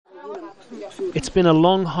It's been a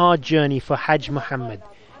long, hard journey for Haj Muhammad,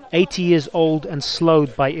 80 years old and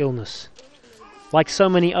slowed by illness. Like so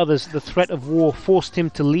many others, the threat of war forced him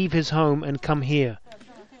to leave his home and come here.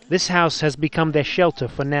 This house has become their shelter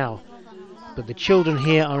for now, but the children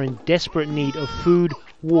here are in desperate need of food,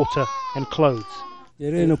 water and clothes.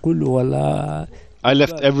 I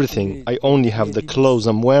left everything. I only have the clothes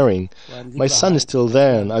I'm wearing. My son is still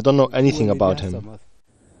there and I don't know anything about him.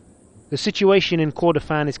 The situation in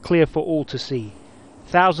Kordofan is clear for all to see.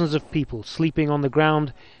 Thousands of people sleeping on the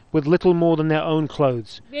ground with little more than their own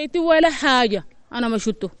clothes. I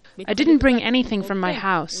didn't bring anything from my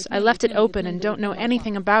house. I left it open and don't know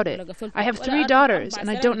anything about it. I have 3 daughters and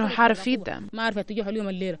I don't know how to feed them.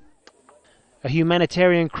 A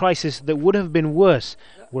humanitarian crisis that would have been worse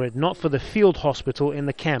were it not for the field hospital in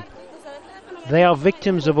the camp. They are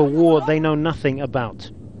victims of a war they know nothing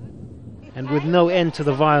about. And with no end to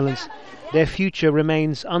the violence, their future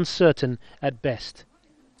remains uncertain at best.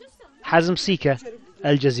 Hazem, Sika,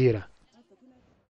 Jazeera.